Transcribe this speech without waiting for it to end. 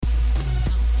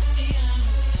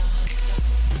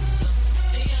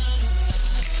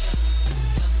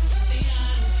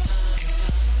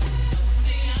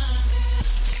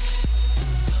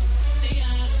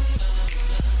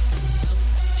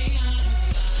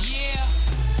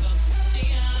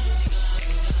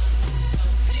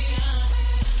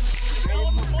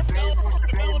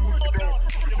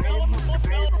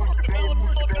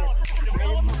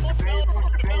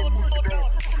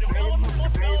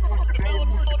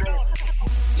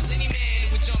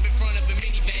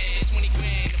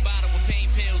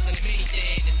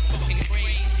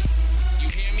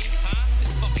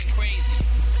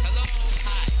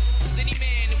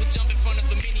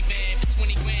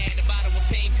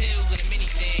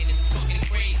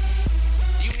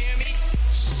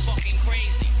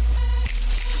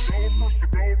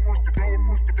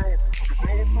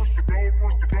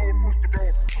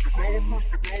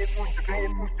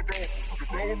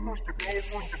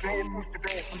I'm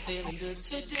feeling good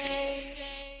today.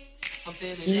 I'm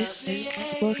feeling This lovely. is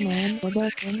Bookman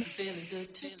Production. I'm feeling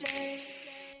good today.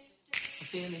 I'm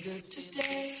feeling good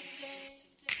today.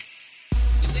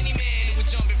 Does any man who would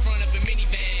jump in front of a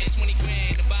minivan, 20 grand?